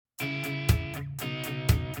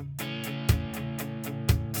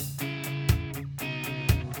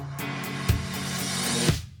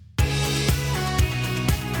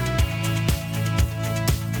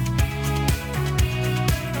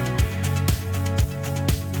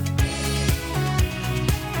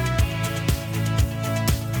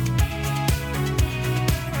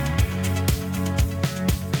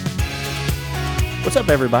What's up,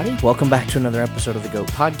 everybody? Welcome back to another episode of the GOAT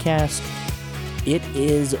Podcast. It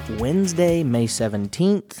is Wednesday, May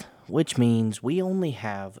 17th, which means we only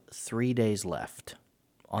have 3 days left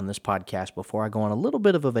on this podcast before I go on a little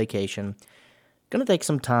bit of a vacation. Going to take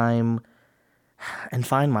some time and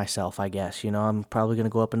find myself, I guess. I'm probably going to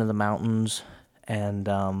go up into the mountains and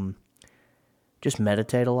just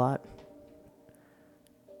meditate a lot.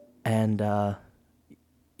 And,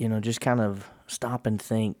 just kind of stop and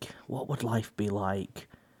think, what would life be like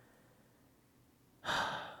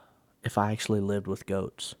if I actually lived with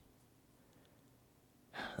goats?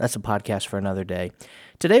 That's a podcast for another day.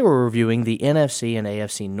 Today we're reviewing the NFC and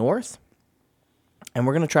AFC North, and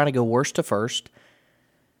we're going to try to go worst to first.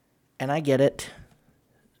 And I get it.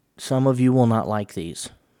 Some of you will not like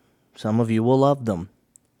these. Some of you will love them.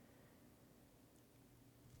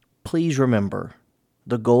 Please remember,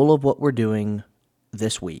 the goal of what we're doing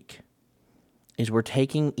this week is we're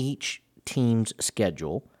taking each team's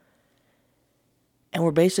schedule and we're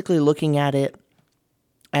basically looking at it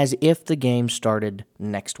as if the game started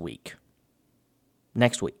next week.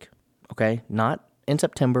 Next week, okay? Not in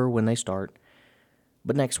September when they start,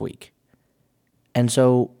 but next week. And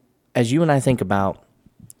so, as you and I think about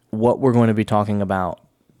what we're going to be talking about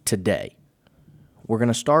today, we're going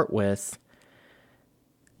to start with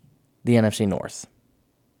the NFC North.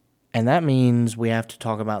 And that means we have to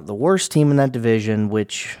talk about the worst team in that division,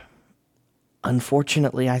 which,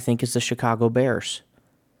 unfortunately, I think is the Chicago Bears.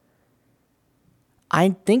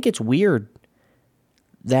 I think it's weird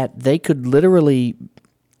that they could literally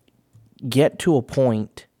get to a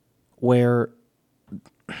point where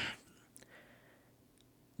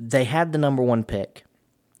they had the number one pick.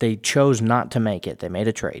 They chose not to make it. They made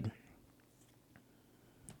a trade.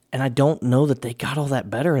 And I don't know that they got all that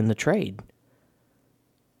better in the trade.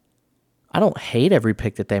 I don't hate every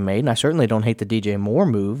pick that they made, and I certainly don't hate the DJ Moore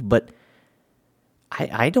move, but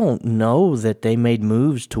I don't know that they made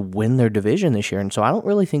moves to win their division this year, and so I don't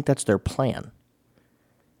really think that's their plan.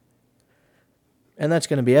 And that's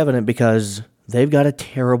going to be evident because they've got a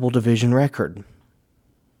terrible division record.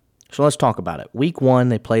 So let's talk about it. Week 1,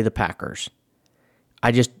 they play the Packers.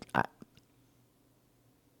 I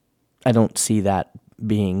don't see that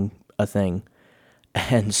being a thing,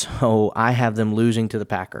 and so I have them losing to the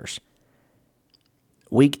Packers.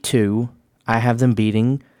 Week 2, I have them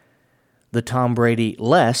beating the Tom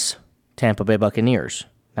Brady-less Tampa Bay Buccaneers.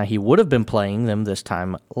 Now, he would have been playing them this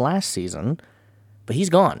time last season, but he's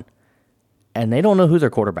gone. And they don't know who their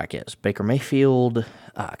quarterback is. Baker Mayfield,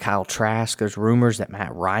 Kyle Trask. There's rumors that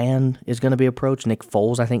Matt Ryan is going to be approached. Nick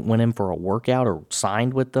Foles, I think, went in for a workout or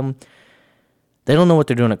signed with them. They don't know what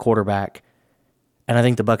they're doing at quarterback. And I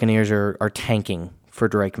think the Buccaneers are tanking for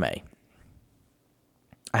Drake May.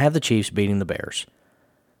 I have the Chiefs beating the Bears.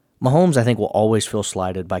 Mahomes, I think, will always feel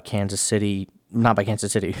slighted by Kansas City. Not by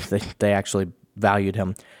Kansas City. They actually valued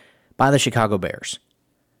him. By the Chicago Bears,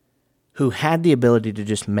 who had the ability to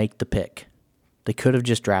just make the pick. They could have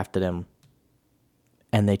just drafted him,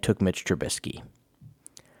 and they took Mitch Trubisky.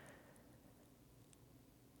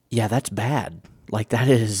 Yeah, that's bad. That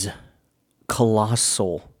is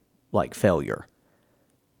colossal, failure.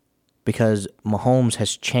 Because Mahomes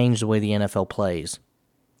has changed the way the NFL plays,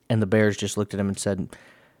 and the Bears just looked at him and said,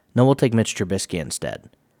 no, we'll take Mitch Trubisky instead.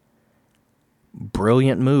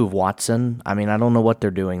 Brilliant move, Watson. I don't know what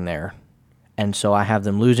they're doing there. And so I have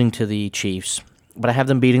them losing to the Chiefs, but I have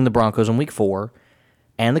them beating the Broncos in Week 4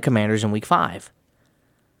 and the Commanders in Week 5.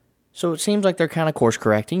 So it seems like they're kind of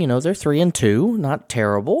course-correcting. They're 3-2, not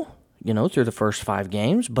terrible, through the first 5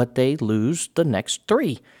 games, but they lose the next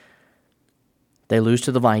 3. They lose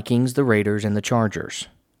to the Vikings, the Raiders, and the Chargers.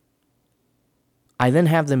 I then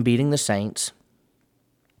have them beating the Saints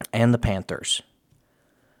and the Panthers,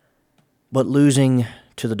 but losing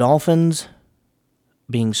to the Dolphins,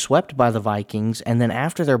 being swept by the Vikings, and then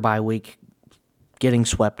after their bye week, getting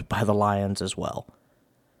swept by the Lions as well.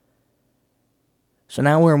 So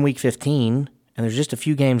now we're in Week 15, and there's just a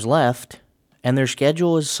few games left, and their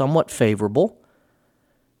schedule is somewhat favorable,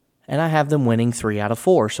 and I have them winning 3 out of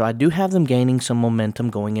 4, so I do have them gaining some momentum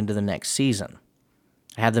going into the next season.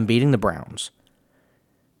 I have them beating the Browns.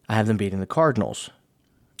 I have them beating the Cardinals.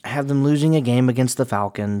 I have them losing a game against the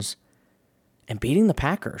Falcons and beating the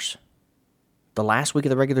Packers the last week of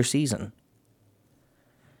the regular season.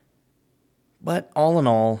 But all in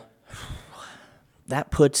all, that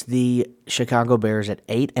puts the Chicago Bears at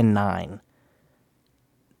 8-9.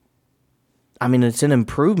 It's an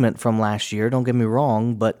improvement from last year, don't get me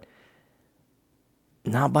wrong, but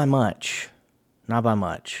not by much. Not by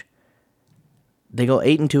much. They go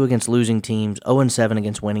 8-2 against losing teams, 0-7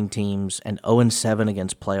 against winning teams, and 0-7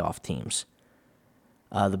 against playoff teams.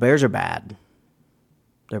 The Bears are bad.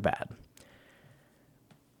 They're bad.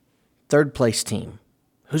 Third place team.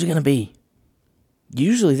 Who's it going to be?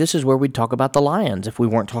 Usually this is where we'd talk about the Lions if we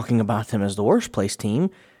weren't talking about them as the worst place team.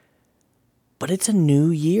 But it's a new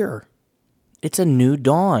year. It's a new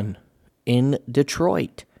dawn in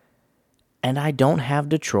Detroit. And I don't have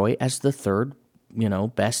Detroit as the third,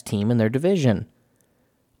 best team in their division.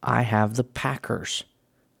 I have the Packers.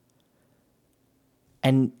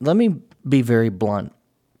 And let me be very blunt.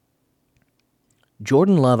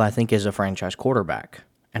 Jordan Love, I think, is a franchise quarterback.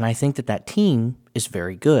 And I think that team is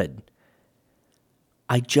very good.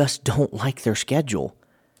 I just don't like their schedule.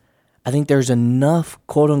 I think there's enough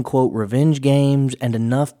quote-unquote revenge games and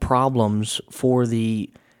enough problems for the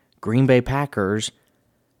Green Bay Packers,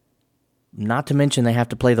 not to mention they have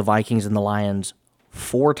to play the Vikings and the Lions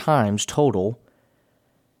 4 times total.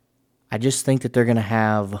 I just think that they're going to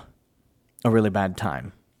have a really bad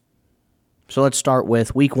time. So let's start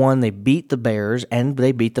with Week 1. They beat the Bears and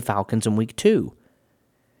they beat the Falcons in Week 2.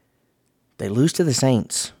 They lose to the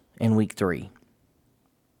Saints in Week 3.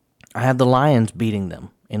 I have the Lions beating them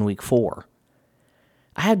in Week 4.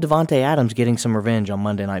 I had Devontae Adams getting some revenge on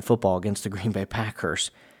Monday Night Football against the Green Bay Packers.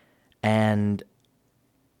 And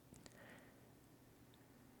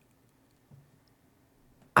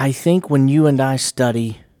I think when you and I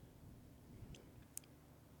study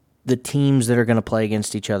the teams that are going to play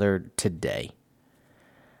against each other today,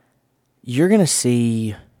 you're going to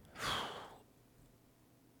see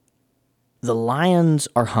the Lions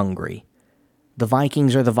are hungry. The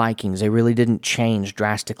Vikings are the Vikings. They really didn't change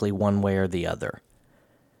drastically one way or the other.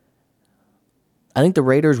 I think the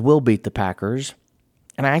Raiders will beat the Packers,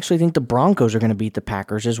 and I actually think the Broncos are going to beat the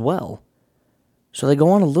Packers as well. So they go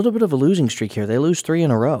on a little bit of a losing streak here. They lose 3 in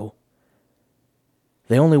a row.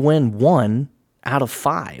 They only win 1 out of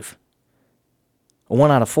 5.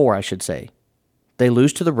 1 out of 4, I should say. They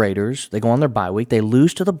lose to the Raiders. They go on their bye week. They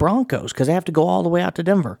lose to the Broncos because they have to go all the way out to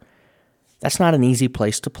Denver. That's not an easy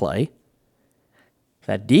place to play.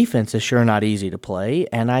 That defense is sure not easy to play,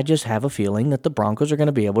 and I just have a feeling that the Broncos are going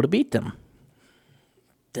to be able to beat them.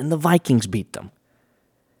 Then the Vikings beat them.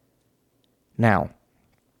 Now,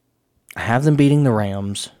 I have them beating the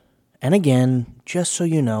Rams, and again, just so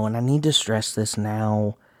you know, and I need to stress this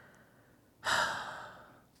now,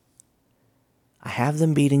 I have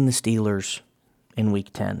them beating the Steelers in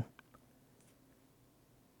Week 10.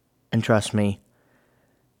 And trust me,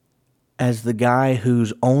 as the guy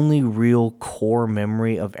whose only real core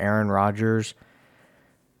memory of Aaron Rodgers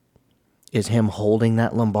is him holding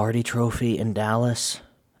that Lombardi trophy in Dallas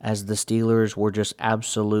as the Steelers were just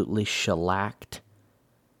absolutely shellacked,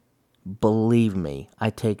 believe me,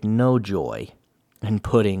 I take no joy in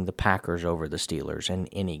putting the Packers over the Steelers in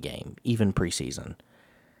any game, even preseason.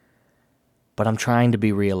 But I'm trying to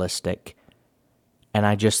be realistic, and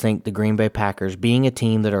I just think the Green Bay Packers, being a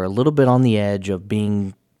team that are a little bit on the edge of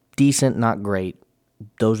being decent, not great,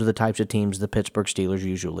 those are the types of teams the Pittsburgh Steelers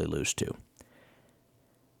usually lose to.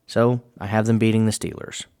 So I have them beating the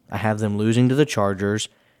Steelers. I have them losing to the Chargers.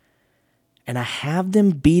 And I have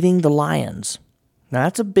them beating the Lions. Now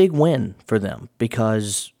that's a big win for them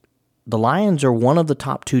because the Lions are one of the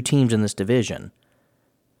top 2 teams in this division.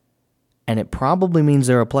 And it probably means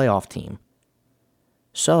they're a playoff team.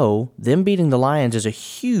 So them beating the Lions is a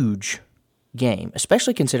huge game,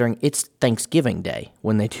 especially considering it's Thanksgiving Day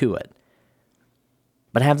when they do it.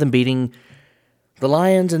 But have them beating the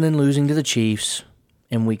Lions and then losing to the Chiefs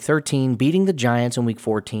in Week 13, beating the Giants in Week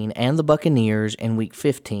 14, and the Buccaneers in Week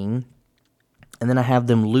 15. And then I have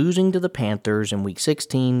them losing to the Panthers in Week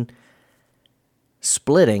 16,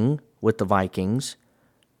 splitting with the Vikings,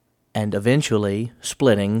 and eventually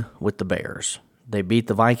splitting with the Bears. They beat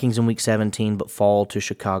the Vikings in Week 17, but fall to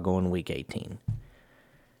Chicago in Week 18.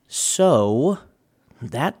 So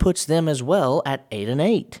that puts them as well at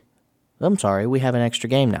 8-8. I'm sorry, we have an extra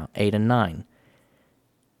game now, 8-9,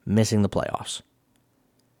 missing the playoffs.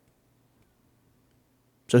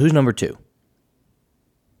 So who's number 2?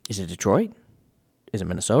 Is it Detroit? Is it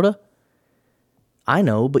Minnesota? I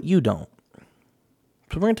know, but you don't.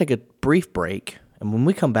 So we're going to take a brief break, and when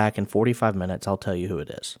we come back in 45 minutes, I'll tell you who it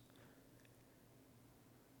is.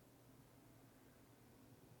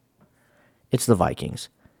 It's the Vikings.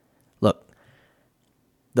 Look,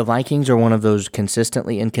 the Vikings are one of those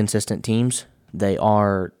consistently inconsistent teams. They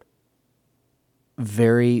are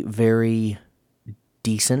very, very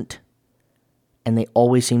decent, and they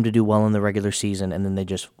always seem to do well in the regular season, and then they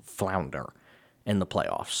just flounder in the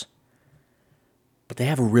playoffs. But they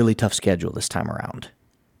have a really tough schedule this time around.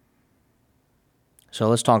 So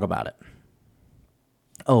let's talk about it.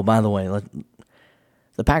 Oh, by the way,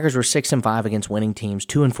 the Packers were 6-5 against winning teams,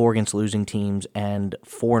 2-4 against losing teams, and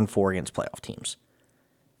 4-4 against playoff teams.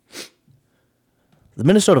 The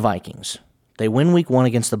Minnesota Vikings, they win week 1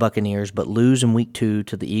 against the Buccaneers, but lose in week 2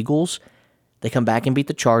 to the Eagles. They come back and beat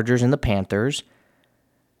the Chargers and the Panthers.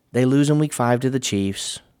 They lose in week 5 to the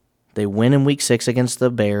Chiefs. They win in week 6 against the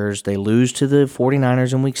Bears. They lose to the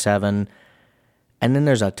 49ers in week 7. And then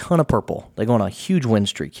there's a ton of purple. They go on a huge win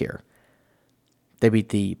streak here. They beat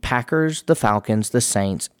the Packers, the Falcons, the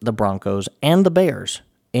Saints, the Broncos, and the Bears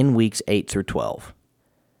in weeks 8 through 12.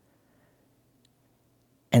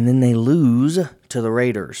 And then they lose to the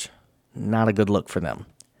Raiders. Not a good look for them.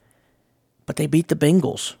 But they beat the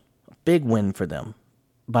Bengals. A big win for them.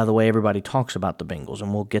 By the way, everybody talks about the Bengals,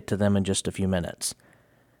 and we'll get to them in just a few minutes.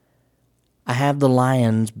 I have the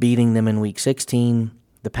Lions beating them in week 16,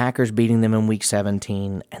 the Packers beating them in week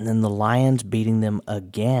 17, and then the Lions beating them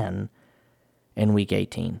again in week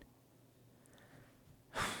 18.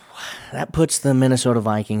 That puts the Minnesota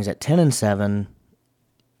Vikings at 10-7,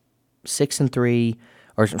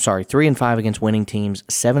 3-5 against winning teams,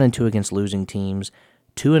 7-2 against losing teams,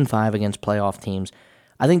 2-5 against playoff teams.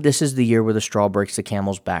 I think this is the year where the straw breaks the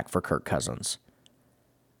camel's back for Kirk Cousins.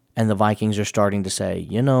 And the Vikings are starting to say,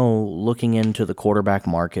 looking into the quarterback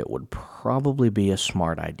market would probably be a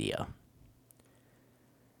smart idea.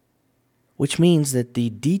 Which means that the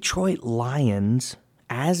Detroit Lions,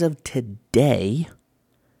 as of today,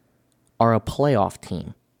 are a playoff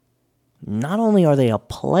team. Not only are they a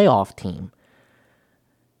playoff team,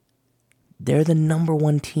 they're the number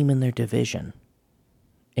 1 team in their division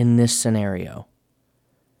in this scenario.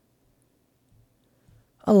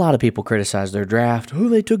 A lot of people criticize their draft. Oh,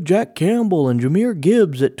 they took Jack Campbell and Jahmyr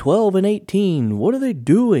Gibbs at 12 and 18. What are they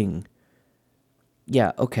doing?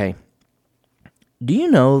 Yeah, okay. Do you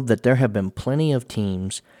know that there have been plenty of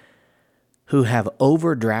teams who have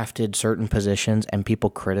overdrafted certain positions and people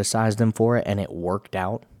criticize them for it and it worked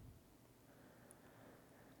out?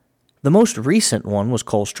 The most recent one was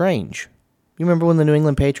Cole Strange. You remember when the New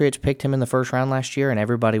England Patriots picked him in the first round last year and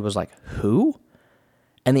everybody was like, who?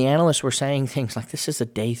 And the analysts were saying things like, this is a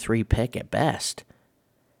day 3 pick at best.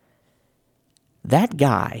 That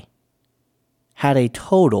guy had a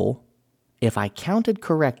total, if I counted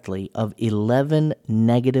correctly, of 11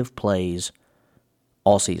 negative plays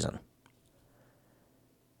all season.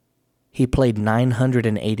 He played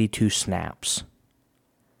 982 snaps.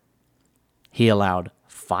 He allowed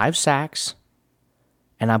 5 sacks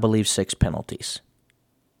and I believe 6 penalties.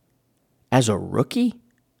 As a rookie,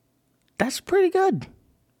 that's pretty good.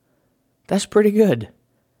 That's pretty good.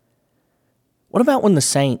 What about when the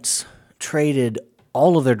Saints traded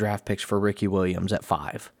all of their draft picks for Ricky Williams at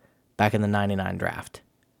 5 back in the 99 draft?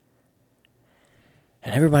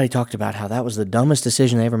 And everybody talked about how that was the dumbest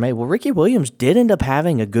decision they ever made. Well, Ricky Williams did end up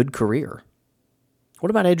having a good career.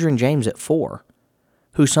 What about Edgerrin James at 4,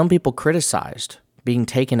 who some people criticized being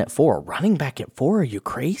taken at 4? Running back at 4? Are you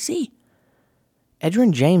crazy?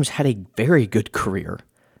 Edgerrin James had a very good career.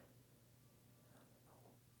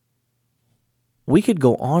 We could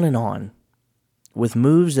go on and on with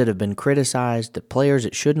moves that have been criticized, that players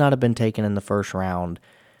that should not have been taken in the first round,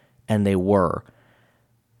 and they were.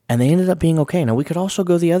 And they ended up being okay. Now, we could also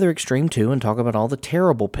go the other extreme, too, and talk about all the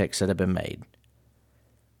terrible picks that have been made.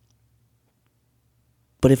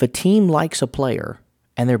 But if a team likes a player,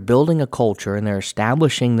 and they're building a culture, and they're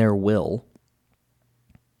establishing their will,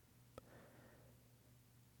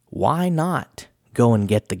 why not go and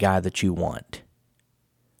get the guy that you want?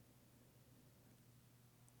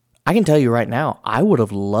 I can tell you right now, I would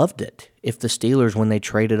have loved it if the Steelers, when they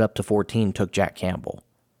traded up to 14, took Jack Campbell.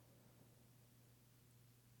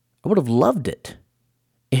 I would have loved it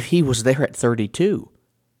if he was there at 32.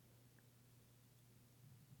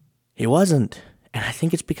 He wasn't. And I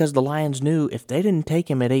think it's because the Lions knew if they didn't take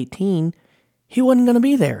him at 18, he wasn't going to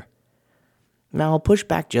be there. Now, I'll push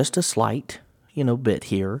back just a slight, bit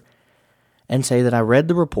here and say that I read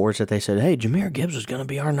the reports that they said, hey, Jahmyr Gibbs was going to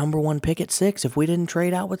be our number 1 pick at 6 if we didn't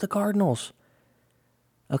trade out with the Cardinals.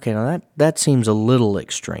 Okay, now that seems a little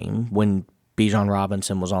extreme when Bijan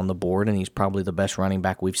Robinson was on the board, and he's probably the best running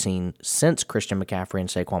back we've seen since Christian McCaffrey and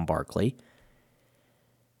Saquon Barkley.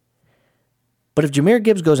 But if Jahmyr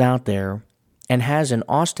Gibbs goes out there and has an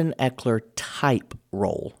Austin Eckler type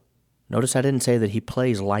role, notice I didn't say that he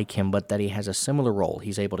plays like him, but that he has a similar role.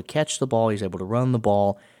 He's able to catch the ball, he's able to run the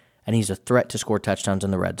ball, and he's a threat to score touchdowns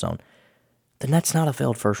in the red zone, then that's not a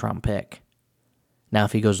failed first-round pick. Now,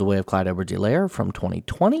 if he goes the way of Clyde Edwards-Helaire from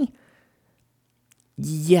 2020,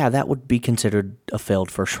 yeah, that would be considered a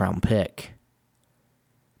failed first-round pick.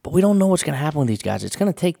 But we don't know what's going to happen with these guys. It's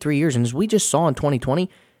going to take 3 years, and as we just saw in 2020,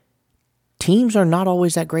 teams are not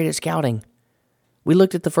always that great at scouting. We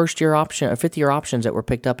looked at the fifth-year options that were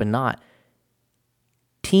picked up and not.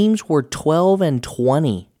 Teams were 12 and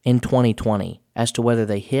 20 in 2020 as to whether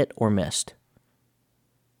they hit or missed.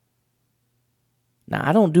 Now,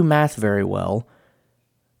 I don't do math very well,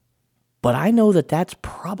 but I know that that's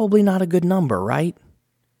probably not a good number, right?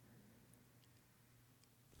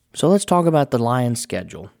 So let's talk about the Lions'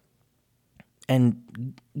 schedule.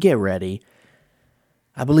 And get ready.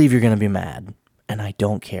 I believe you're going to be mad, and I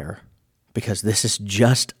don't care, because this is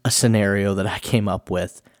just a scenario that I came up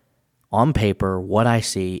with on paper, what I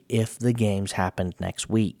see if the games happened next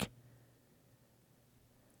week.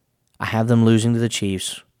 I have them losing to the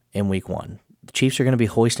Chiefs in week 1. The Chiefs are going to be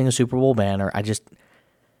hoisting a Super Bowl banner. I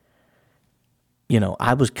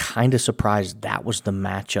was kind of surprised that was the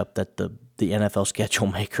matchup that the NFL schedule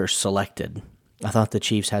makers selected. I thought the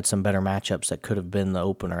Chiefs had some better matchups that could have been the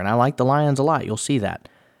opener, and I like the Lions a lot. You'll see that.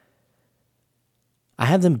 I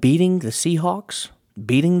have them beating the Seahawks,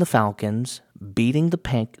 beating the Falcons, beating the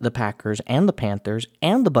Packers and the Panthers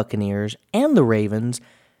and the Buccaneers and the Ravens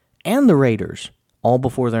and the Raiders, all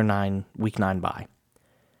before their week 9 bye.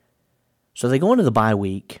 So they go into the bye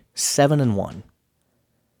week 7-1.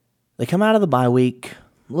 They come out of the bye week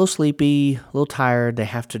a little sleepy, a little tired. They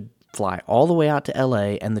have to fly all the way out to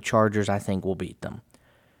LA, and the Chargers, I think, will beat them.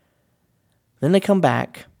 Then they come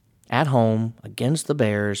back at home against the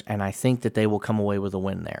Bears, and I think that they will come away with a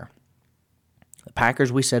win there. The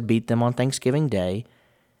Packers, we said, beat them on Thanksgiving Day,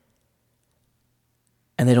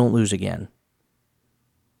 and they don't lose again.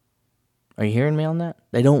 Are you hearing me on that?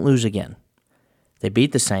 They don't lose again. They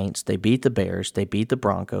beat the Saints, they beat the Bears, they beat the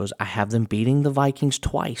Broncos. I have them beating the Vikings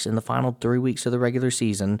twice in the final 3 weeks of the regular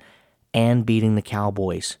season and beating the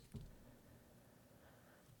Cowboys.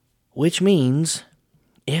 Which means,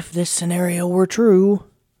 if this scenario were true,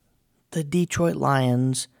 the Detroit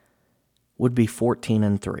Lions would be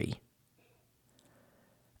 14-3.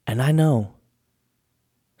 And I know,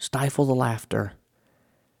 stifle the laughter,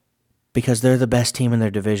 because they're the best team in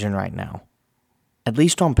their division right now. At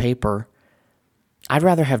least on paper. I'd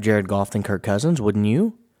rather have Jared Goff than Kirk Cousins, wouldn't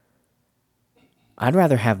you? I'd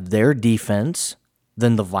rather have their defense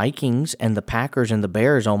than the Vikings and the Packers and the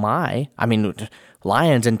Bears, oh my. I mean,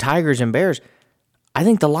 Lions and Tigers and Bears. I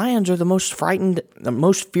think the Lions are the most frightened, the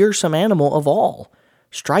most fearsome animal of all,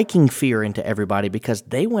 striking fear into everybody because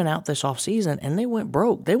they went out this offseason and they went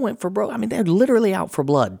broke. They went for broke. I mean, they're literally out for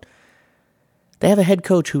blood. They have a head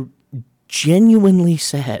coach who genuinely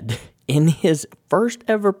said in his first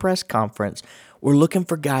ever press conference, we're looking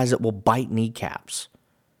for guys that will bite kneecaps.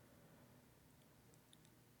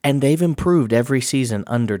 And they've improved every season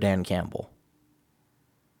under Dan Campbell.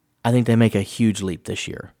 I think they make a huge leap this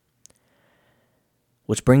year.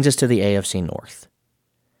 Which brings us to the AFC North.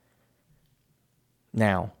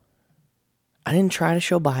 Now, I didn't try to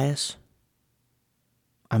show bias.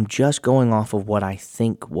 I'm just going off of what I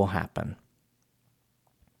think will happen.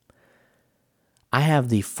 I have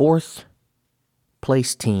the 4th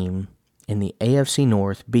place team in the AFC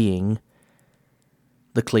North being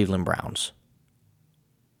the Cleveland Browns.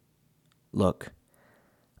 Look,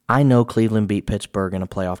 I know Cleveland beat Pittsburgh in a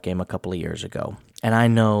playoff game a couple of years ago, and I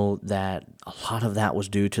know that a lot of that was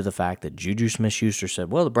due to the fact that Juju Smith-Schuster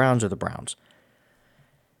said, well, the Browns are the Browns.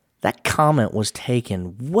 That comment was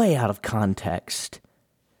taken way out of context.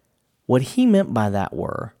 What he meant by that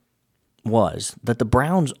was that the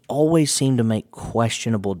Browns always seem to make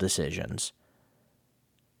questionable decisions.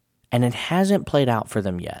 And it hasn't played out for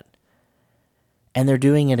them yet. And they're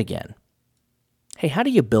doing it again. Hey, how do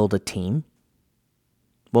you build a team?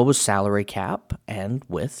 Well, with salary cap and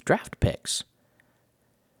with draft picks.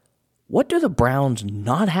 What do the Browns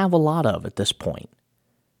not have a lot of at this point?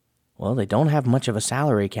 Well, they don't have much of a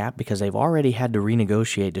salary cap because they've already had to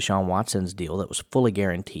renegotiate Deshaun Watson's deal that was fully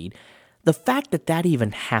guaranteed. The fact that that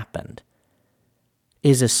even happened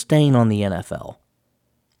is a stain on the NFL.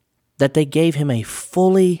 That they gave him a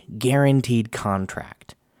fully guaranteed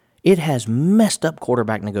contract. It has messed up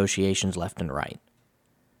quarterback negotiations left and right.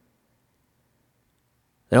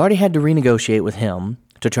 They already had to renegotiate with him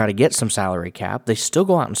to try to get some salary cap. They still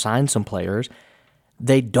go out and sign some players.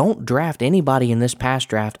 They don't draft anybody in this past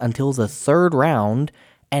draft until the 3rd round.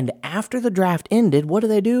 And after the draft ended, what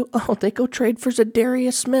do? Oh, they go trade for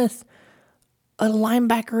Zadarius Smith, a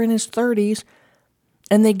linebacker in his 30s.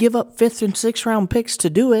 And they give up 5th and 6th round picks to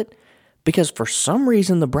do it. Because for some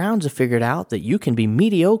reason, the Browns have figured out that you can be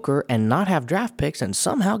mediocre and not have draft picks and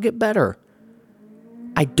somehow get better.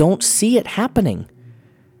 I don't see it happening.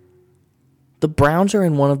 The Browns are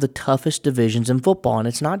in one of the toughest divisions in football, and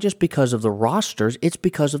it's not just because of the rosters, it's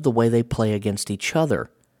because of the way they play against each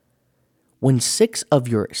other. When 6 of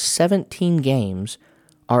your 17 games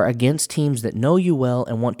are against teams that know you well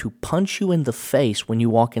and want to punch you in the face when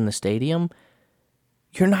you walk in the stadium,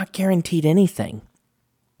 you're not guaranteed anything.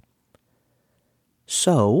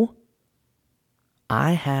 So,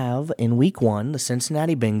 I have in week 1 the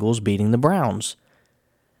Cincinnati Bengals beating the Browns.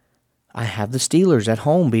 I have the Steelers at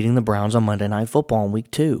home beating the Browns on Monday Night Football in week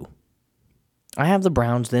 2. I have the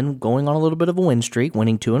Browns then going on a little bit of a win streak,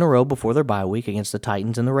 winning 2 in a row before their bye week against the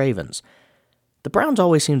Titans and the Ravens. The Browns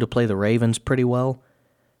always seem to play the Ravens pretty well.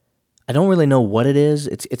 I don't really know what it is.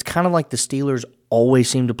 It's kind of like the Steelers always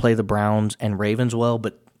seem to play the Browns and Ravens well,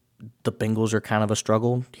 but the Bengals are kind of a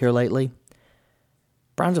struggle here lately.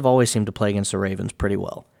 Browns have always seemed to play against the Ravens pretty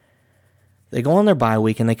well. They go on their bye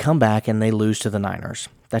week and they come back and they lose to the Niners.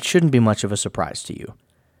 That shouldn't be much of a surprise to you.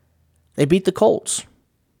 They beat the Colts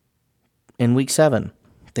in week 7.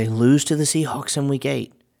 They lose to the Seahawks in week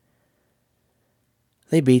 8.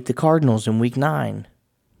 They beat the Cardinals in week 9.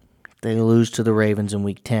 They lose to the Ravens in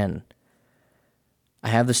week 10. I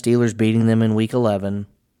have the Steelers beating them in week 11.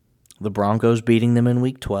 The Broncos beating them in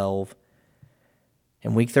week 12.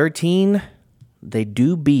 In week 13, they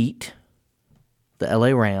do beat the LA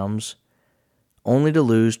Rams, only to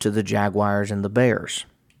lose to the Jaguars and the Bears.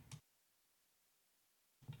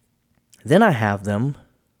 Then I have them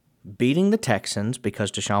beating the Texans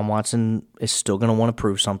because Deshaun Watson is still going to want to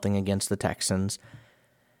prove something against the Texans,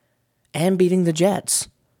 and beating the Jets.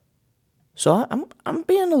 So I'm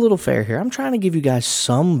being a little fair here. I'm trying to give you guys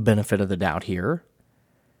some benefit of the doubt here.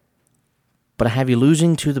 But I have you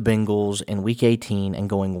losing to the Bengals in week 18 and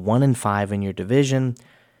going 1-5 in your division,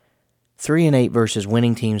 3-8 versus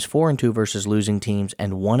winning teams, 4-2 versus losing teams,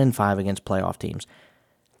 and 1-5 against playoff teams.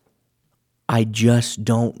 I just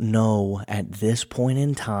don't know at this point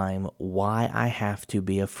in time why I have to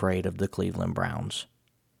be afraid of the Cleveland Browns.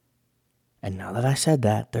 And now that I said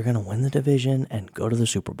that, they're going to win the division and go to the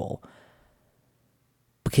Super Bowl.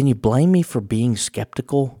 But can you blame me for being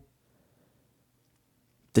skeptical?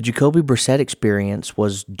 The Jacoby Brissett experience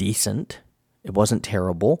was decent. It wasn't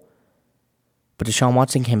terrible. But Deshaun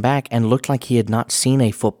Watson came back and looked like he had not seen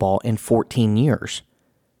a football in 14 years.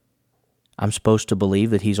 I'm supposed to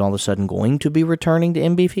believe that he's all of a sudden going to be returning to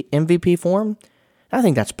MVP form. I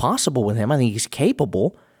think that's possible with him. I think he's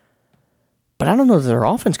capable. But I don't know that their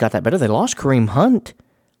offense got that better. They lost Kareem Hunt.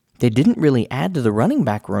 They didn't really add to the running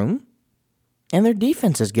back room. And their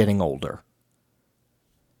defense is getting older.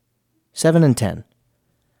 7-10.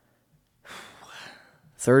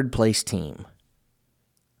 Third place team.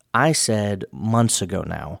 I said months ago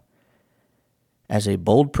now, as a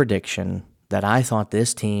bold prediction, that I thought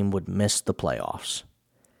this team would miss the playoffs.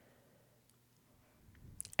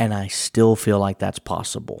 And I still feel like that's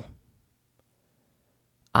possible.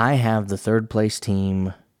 I have the third place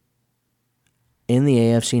team in the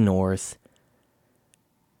AFC North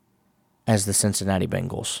as the Cincinnati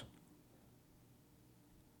Bengals.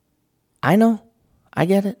 I know. I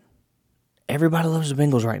get it. Everybody loves the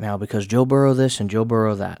Bengals right now because Joe Burrow this and Joe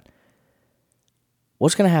Burrow that.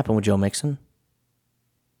 What's going to happen with Joe Mixon?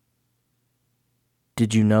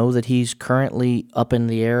 Did you know that he's currently up in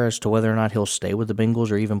the air as to whether or not he'll stay with the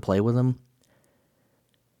Bengals or even play with them?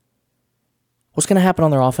 What's going to happen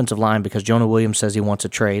on their offensive line because Jonah Williams says he wants a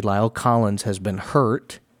trade? Lyle Collins has been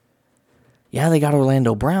hurt. Yeah, they got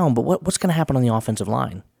Orlando Brown, but what's going to happen on the offensive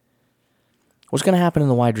line? What's going to happen in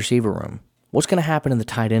the wide receiver room? What's going to happen in the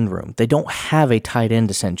tight end room? They don't have a tight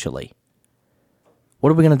end, essentially. What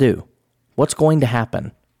are we going to do? What's going to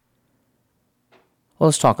happen? Well,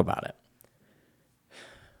 let's talk about it.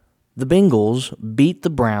 The Bengals beat the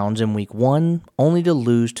Browns in week 1, only to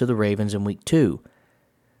lose to the Ravens in week 2.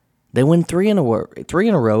 They win three in a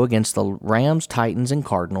row against the Rams, Titans, and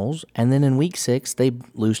Cardinals, and then in week 6, they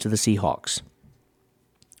lose to the Seahawks.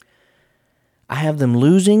 I have them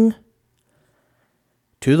losing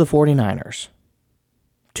to the 49ers,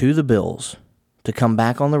 to the Bills, to come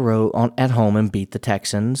back on the road at home and beat the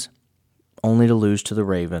Texans, only to lose to the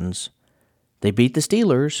Ravens. They beat the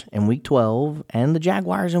Steelers in week 12 and the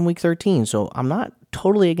Jaguars in week 13, so I'm not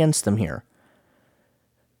totally against them here.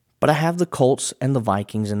 But I have the Colts and the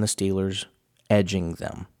Vikings and the Steelers edging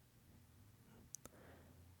them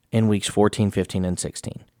in weeks 14, 15, and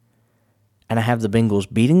 16. And I have the Bengals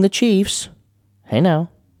beating the Chiefs. Hey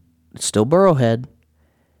now, it's still Burrowhead.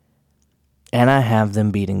 And I have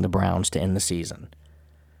them beating the Browns to end the season.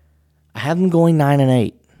 I have them going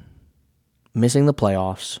 9-8, missing the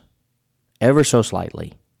playoffs ever so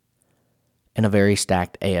slightly in a very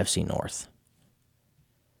stacked AFC North.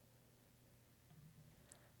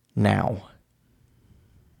 Now,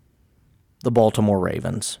 the Baltimore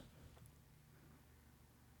Ravens.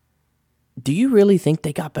 Do you really think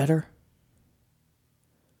they got better?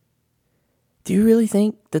 Do you really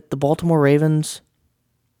think that the Baltimore Ravens,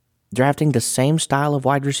 drafting the same style of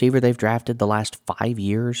wide receiver they've drafted the last 5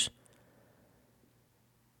 years,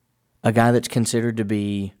 a guy that's considered to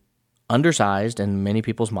be undersized in many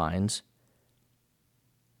people's minds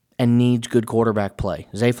and needs good quarterback play.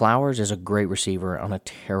 Zay Flowers is a great receiver on a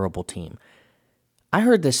terrible team. I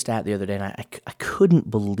heard this stat the other day, and I couldn't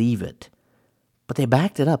believe it, but they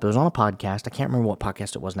backed it up. It was on a podcast. I can't remember what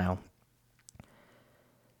podcast it was now.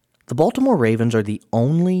 The Baltimore Ravens are the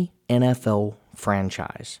only NFL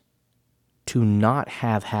franchise to not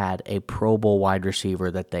have had a Pro Bowl wide receiver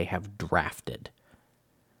that they have drafted.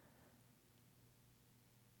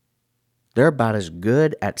 They're about as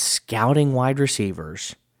good at scouting wide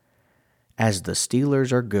receivers as the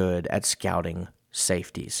Steelers are good at scouting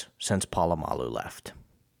safeties since Polamalu left.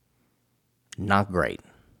 Not great.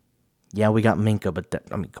 Yeah, we got Minka, but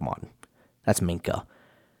come on. That's Minka.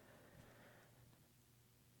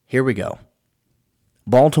 Here we go.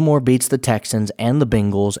 Baltimore beats the Texans and the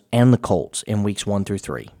Bengals and the Colts in weeks 1 through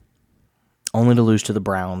 3, only to lose to the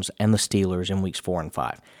Browns and the Steelers in weeks 4 and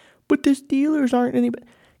 5. But the Steelers aren't any better.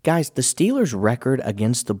 Guys, the Steelers' record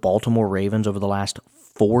against the Baltimore Ravens over the last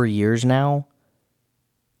 4 years now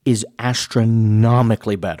is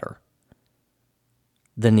astronomically better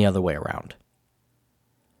than the other way around.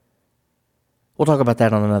 We'll talk about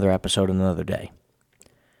that on another episode another day.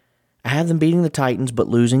 I have them beating the Titans but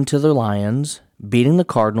losing to the Lions, beating the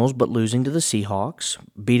Cardinals but losing to the Seahawks,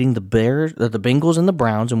 beating the Bengals and the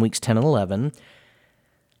Browns in weeks 10 and 11,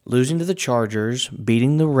 losing to the Chargers,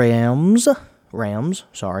 beating the Rams,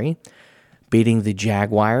 beating the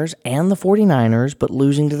Jaguars and the 49ers, but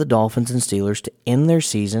losing to the Dolphins and Steelers to end their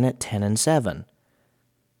season at 10 and 7.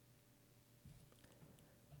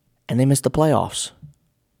 And they missed the playoffs.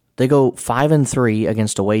 They go 5 and 3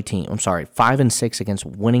 against away team. 5 and 6 against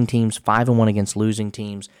winning teams, 5 and 1 against losing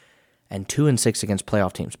teams, and 2 and 6 against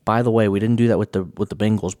playoff teams. By the way, we didn't do that with the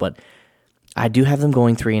Bengals, but I do have them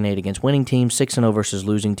going 3 and 8 against winning teams, 6 and 0 versus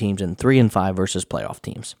losing teams, and 3 and 5 versus playoff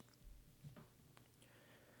teams.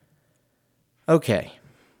 Okay.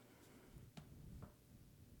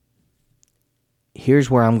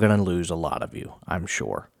 Here's where I'm going to lose a lot of you, I'm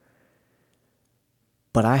sure.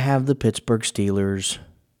 But I have the Pittsburgh Steelers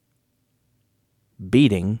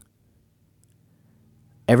beating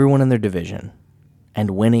everyone in their division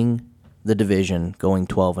and winning the division, going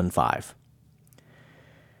 12 and 5.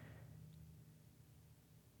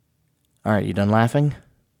 All right, you done laughing?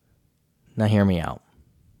 Now hear me out.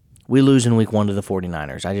 We lose in week 1 to the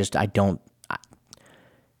 49ers.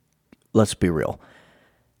 Let's be real.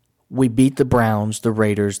 We beat the Browns, the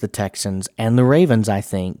Raiders, the Texans, and the Ravens, I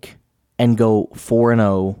think, and go 4 and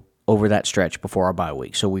 0 over that stretch before our bye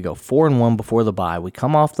week. So we go 4 and 1 before the bye. We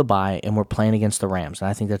come off the bye, and we're playing against the Rams. And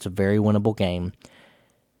I think that's a very winnable game.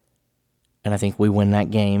 And I think we win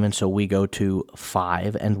that game, and so we go to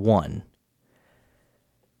 5 and 1.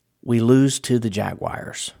 We lose to the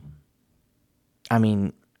Jaguars. I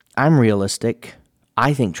mean, I'm realistic.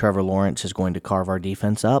 I think Trevor Lawrence is going to carve our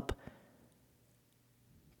defense up.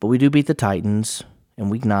 But we do beat the Titans in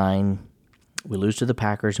week 9. We lose to the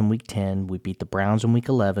Packers in week 10. We beat the Browns in week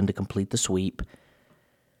 11 to complete the sweep.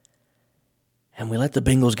 And we let the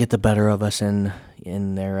Bengals get the better of us in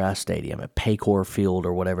their stadium at Paycor Field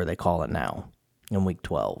or whatever they call it now in week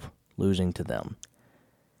 12, losing to them.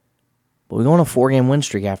 But we go on a 4-game win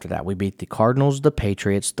streak after that. We beat the Cardinals, the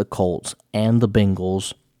Patriots, the Colts, and the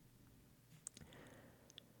Bengals,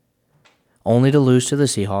 only to lose to the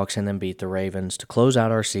Seahawks and then beat the Ravens to close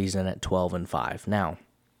out our season at 12 and 5. Now,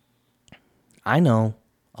 I know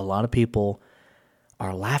a lot of people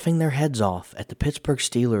are laughing their heads off at the Pittsburgh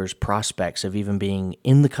Steelers' prospects of even being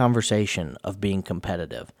in the conversation of being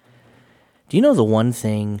competitive. Do you know the one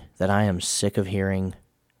thing that I am sick of hearing?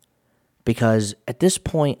 Because at this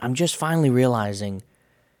point, I'm just finally realizing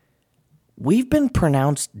we've been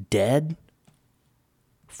pronounced dead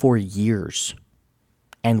for years,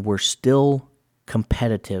 and we're still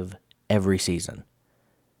competitive every season.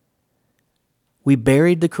 We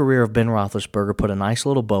buried the career of Ben Roethlisberger, put a nice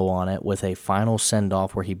little bow on it with a final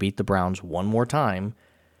send-off where he beat the Browns one more time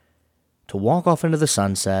to walk off into the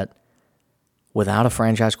sunset without a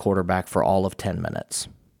franchise quarterback for all of 10 minutes.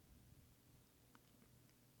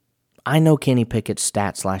 I know Kenny Pickett's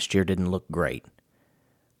stats last year didn't look great.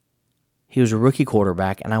 He was a rookie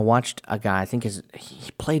quarterback, and I watched a guy, I think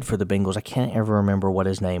he played for the Bengals. I can't ever remember what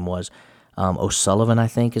his name was. O'Sullivan, I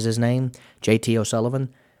think, is his name. JT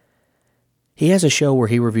O'Sullivan. He has a show where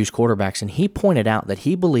he reviews quarterbacks, and he pointed out that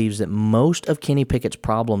he believes that most of Kenny Pickett's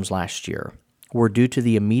problems last year were due to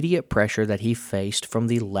the immediate pressure that he faced from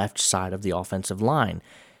the left side of the offensive line.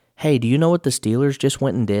 Hey, do you know what the Steelers just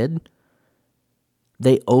went and did?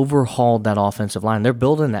 They overhauled that offensive line. They're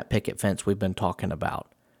building that picket fence we've been talking about.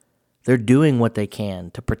 They're doing what they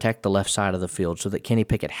can to protect the left side of the field so that Kenny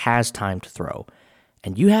Pickett has time to throw.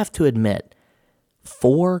 And you have to admit,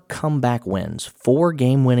 4 comeback wins, 4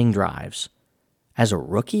 game-winning drives as a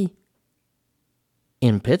rookie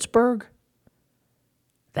in Pittsburgh,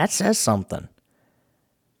 that says something.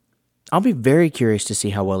 I'll be very curious to see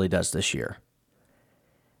how well he does this year.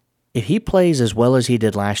 If he plays as well as he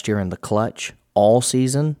did last year in the clutch all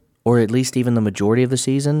season, or at least even the majority of the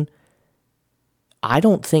season, I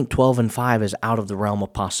don't think 12-5 is out of the realm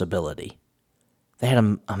of possibility. They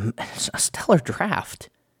had a stellar draft.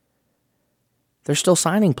 They're still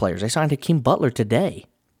signing players. They signed Hakeem Butler today,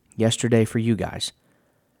 yesterday for you guys.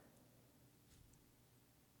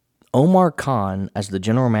 Omar Khan, as the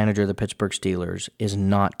general manager of the Pittsburgh Steelers, is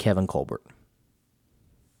not Kevin Colbert.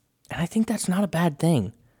 And I think that's not a bad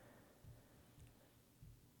thing.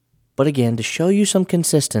 But again, to show you some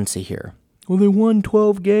consistency here, well, they won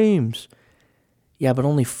 12 games. Yeah, but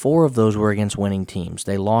only 4 of those were against winning teams.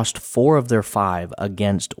 They lost 4 of their 5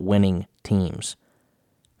 against winning teams.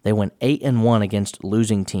 They went 8-1 against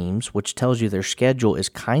losing teams, which tells you their schedule is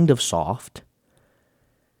kind of soft.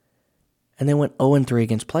 And they went 0-3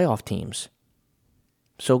 against playoff teams.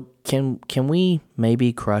 So can we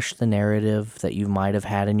maybe crush the narrative that you might have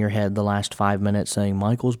had in your head the last 5 minutes saying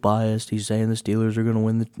Michael's biased, he's saying the Steelers are going to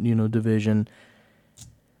win the division?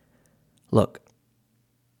 Look,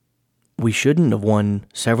 we shouldn't have won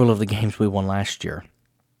several of the games we won last year.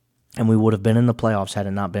 And we would have been in the playoffs had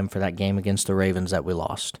it not been for that game against the Ravens that we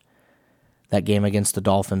lost. That game against the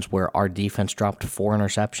Dolphins where our defense dropped 4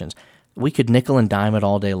 interceptions. We could nickel and dime it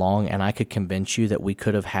all day long, and I could convince you that we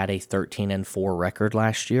could have had a 13-4 record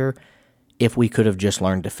last year if we could have just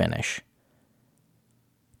learned to finish.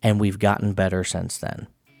 And we've gotten better since then.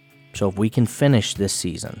 So if we can finish this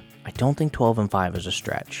season, I don't think 12-5 is a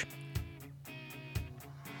stretch.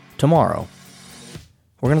 Tomorrow,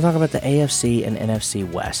 we're going to talk about the AFC and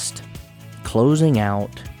NFC West, closing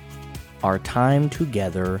out our time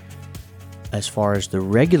together as far as the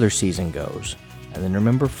regular season goes. And then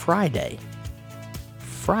remember Friday,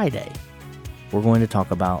 we're going to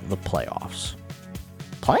talk about the playoffs.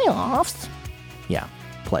 Playoffs? Yeah,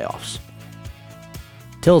 playoffs.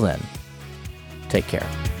 Till then, take care.